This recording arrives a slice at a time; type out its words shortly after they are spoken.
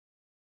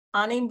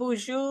Ani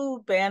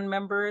Bonjour, band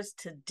members.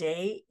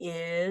 Today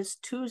is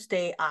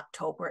Tuesday,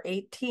 October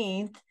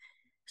 18th.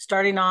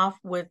 Starting off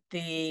with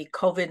the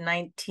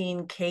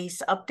COVID-19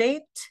 case update.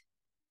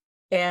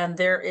 And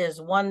there is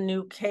one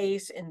new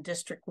case in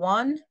District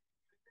 1,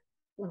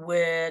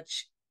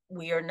 which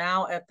we are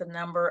now at the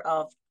number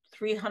of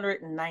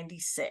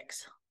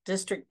 396.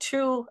 District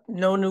 2,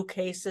 no new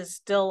cases,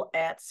 still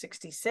at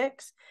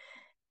 66.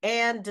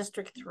 And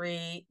District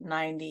 3,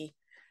 90,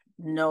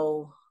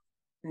 no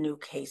new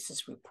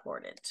cases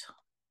reported.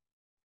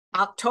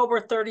 October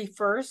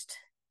 31st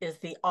is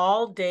the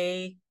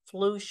all-day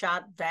flu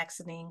shot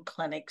vaccinating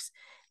clinics,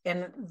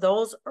 and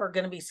those are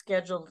going to be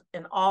scheduled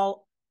in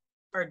all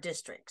our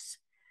districts.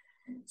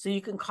 So you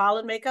can call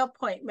and make an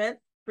appointment,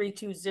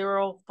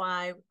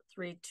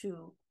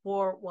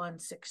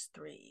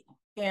 320-532-4163.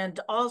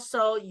 And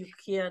also you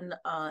can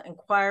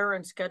inquire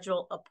and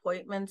schedule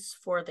appointments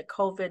for the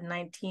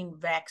COVID-19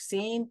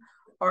 vaccine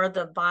or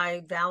the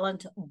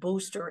bivalent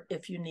booster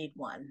if you need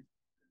one.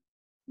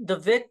 The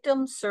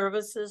Victim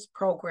Services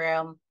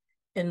Program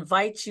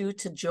invites you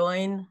to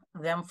join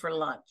them for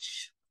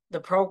lunch.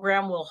 The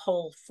program will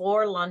hold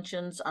 4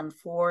 luncheons on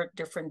 4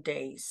 different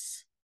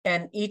days,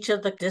 and each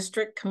of the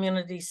district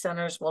community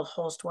centers will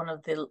host one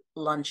of the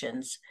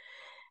luncheons.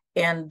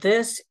 And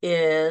this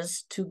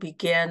is to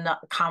begin a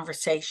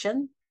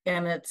conversation,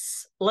 and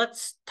it's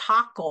let's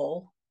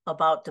tackle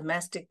about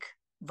domestic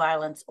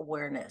violence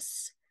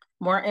awareness.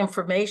 More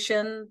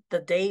information, the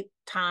date,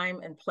 time,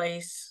 and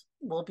place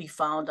will be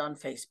found on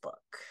Facebook.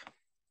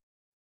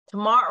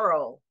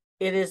 Tomorrow,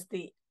 it is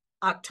the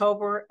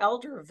October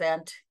Elder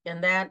event,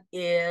 and that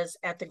is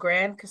at the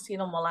Grand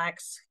Casino Mille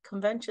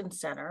Convention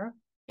Center.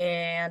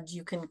 And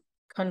you can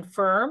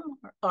confirm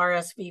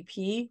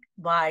RSVP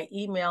by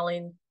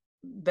emailing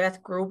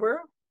Beth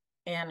Gruber,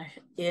 and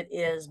it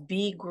is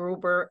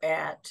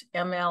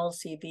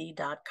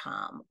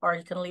bgruber@mlcv.com, or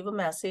you can leave a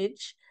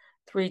message,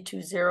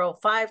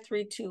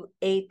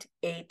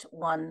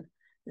 320-532-8810.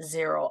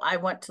 I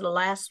went to the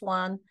last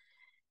one.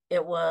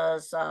 It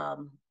was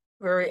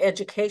very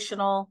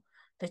educational.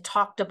 They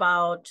talked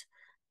about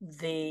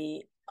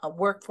the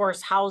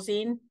workforce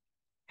housing,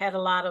 had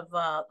a lot of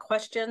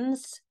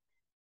questions,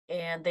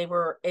 and they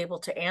were able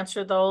to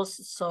answer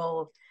those.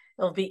 So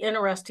it'll be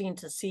interesting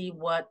to see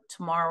what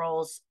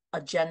tomorrow's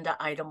agenda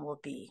item will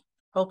be.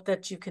 Hope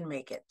that you can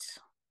make it.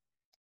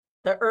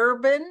 The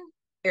Urban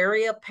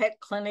Area Pet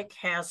Clinic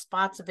has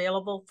spots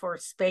available for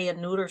spay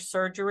and neuter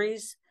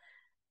surgeries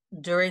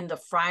during the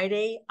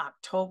Friday,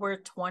 October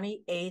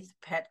 28th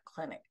Pet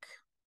Clinic.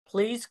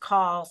 Please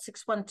call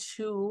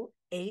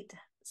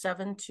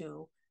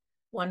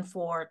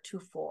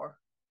 612-872-1424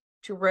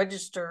 to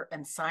register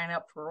and sign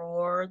up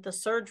for the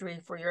surgery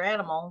for your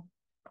animal.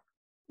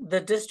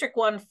 The District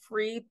 1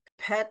 free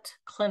pet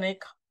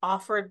clinic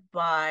offered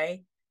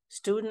by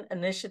Student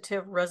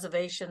Initiative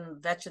Reservation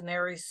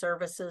Veterinary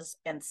Services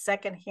and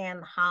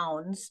Secondhand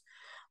Hounds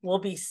will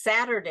be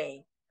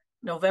Saturday,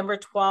 November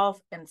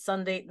 12th and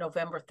Sunday,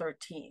 November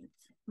 13th.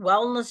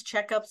 Wellness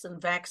checkups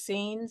and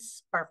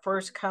vaccines are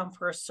first come,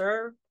 first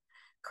served.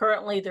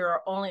 Currently, there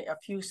are only a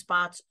few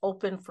spots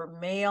open for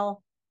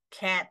male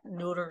cat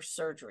neuter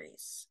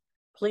surgeries.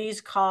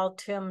 Please call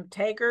Tim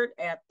Taggart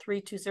at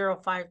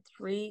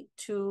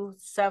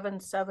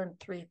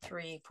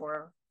 320-532-7733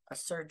 for a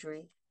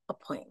surgery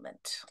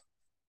appointment.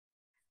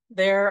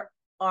 There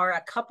are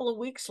a couple of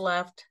weeks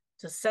left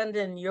to send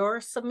in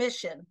your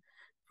submission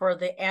for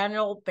the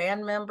annual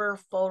band member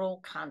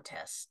photo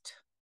contest.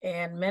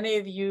 And many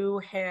of you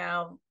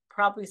have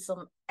probably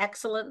some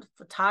excellent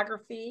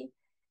photography,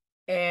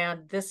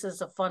 and this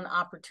is a fun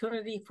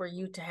opportunity for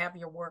you to have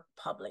your work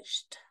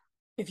published.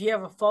 If you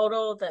have a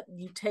photo that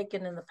you've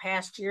taken in the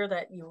past year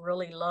that you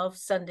really love,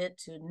 send it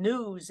to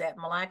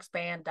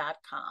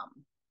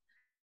news@millaxband.com.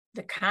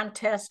 The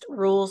contest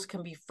rules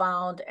can be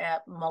found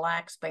at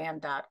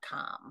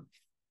millaxband.com.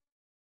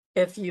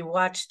 If you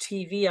watch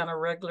TV on a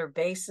regular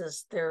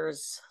basis,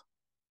 there's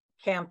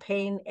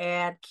campaign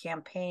ad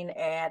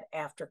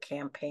after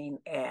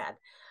campaign ad.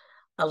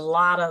 A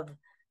lot of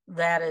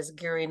that is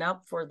gearing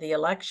up for the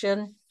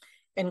election.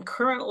 And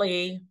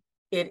currently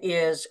it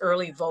is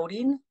early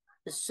voting.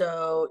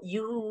 So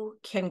you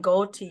can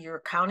go to your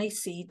county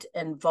seat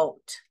and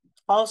vote.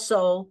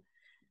 Also,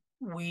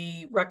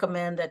 we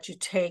recommend that you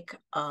take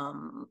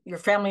your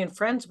family and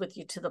friends with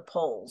you to the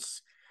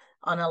polls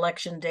on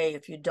election day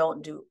if you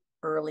don't do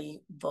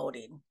early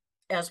voting.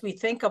 As we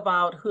think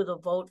about who to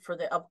vote for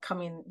the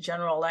upcoming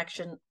general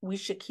election, we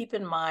should keep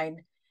in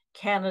mind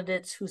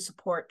candidates who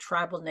support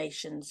tribal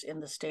nations in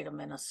the state of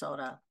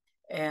Minnesota.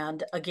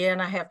 And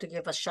again, I have to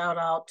give a shout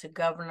out to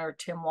Governor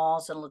Tim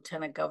Walz and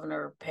Lieutenant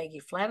Governor Peggy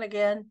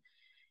Flanagan.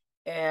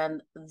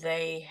 And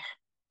they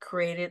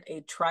created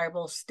a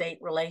tribal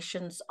state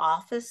relations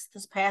office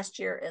this past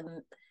year.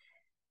 And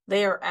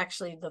they are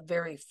actually the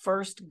very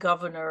first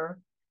governor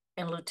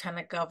and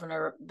lieutenant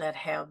governor that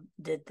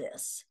did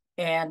this.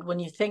 And when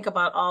you think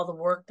about all the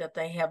work that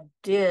they have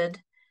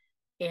did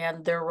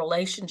and their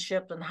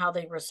relationship and how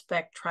they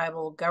respect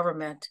tribal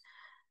government,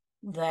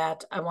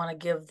 that I want to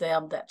give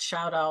them that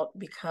shout out,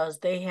 because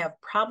they have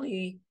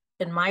probably,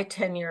 in my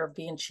tenure of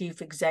being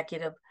chief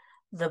executive,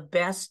 the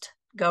best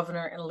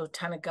governor and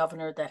lieutenant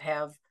governor that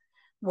have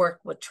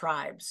worked with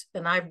tribes.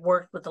 And I've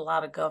worked with a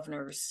lot of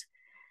governors.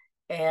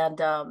 And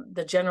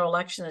the general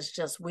election is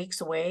just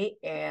weeks away.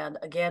 And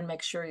again,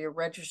 make sure you're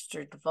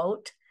registered to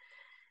vote.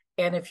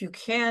 And if you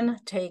can,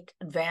 take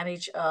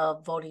advantage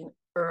of voting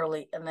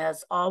early. And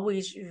as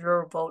always,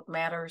 your vote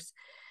matters.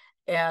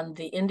 And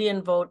the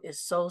Indian vote is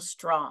so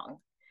strong.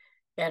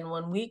 And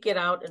when we get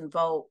out and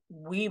vote,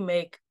 we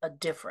make a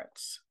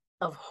difference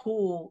of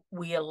who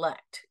we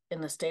elect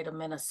in the state of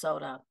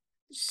Minnesota.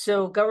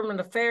 So government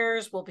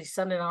affairs will be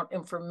sending out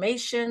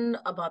information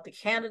about the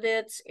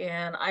candidates.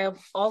 And I have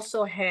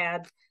also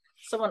had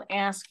someone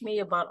ask me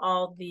about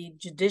all the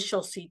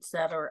judicial seats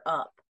that are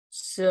up.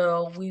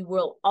 So we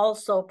will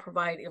also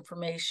provide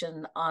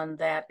information on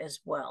that as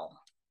well.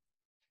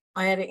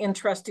 I had an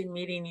interesting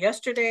meeting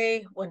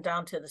yesterday, went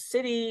down to the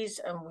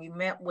cities, and we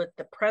met with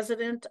the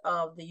president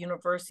of the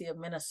University of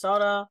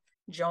Minnesota.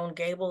 Joan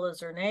Gable is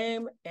her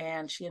name,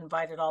 and she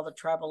invited all the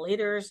tribal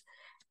leaders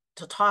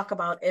to talk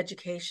about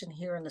education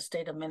here in the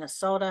state of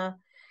Minnesota.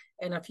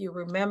 And if you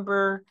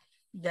remember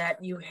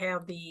that you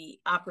have the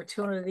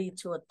opportunity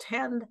to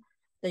attend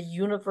the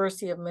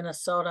University of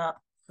Minnesota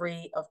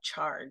free of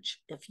charge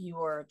if you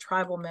are a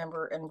tribal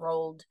member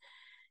enrolled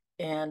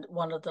in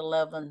one of the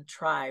 11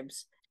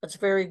 tribes. It's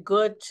very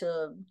good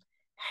to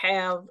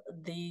have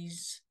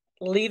these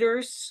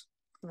leaders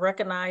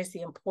recognize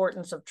the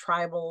importance of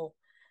tribal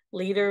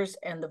leaders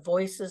and the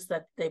voices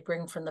that they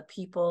bring from the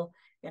people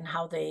and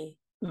how they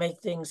make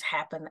things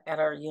happen at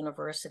our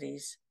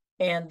universities.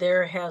 And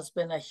there has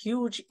been a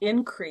huge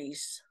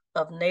increase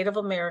of Native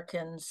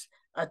Americans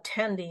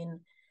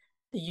attending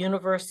the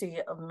University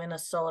of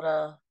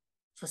Minnesota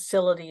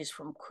facilities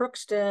from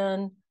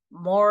Crookston,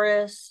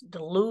 Morris,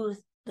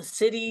 Duluth, the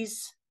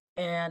cities.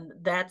 And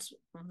that's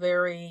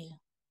very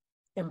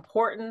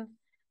important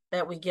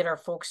that we get our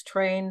folks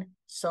trained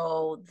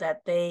so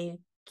that they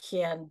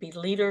can be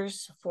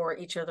leaders for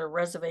each of their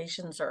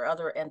reservations or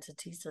other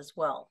entities as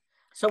well.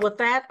 So with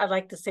that, I'd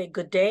like to say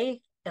good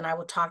day, and I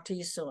will talk to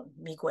you soon.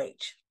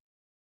 Miigwech.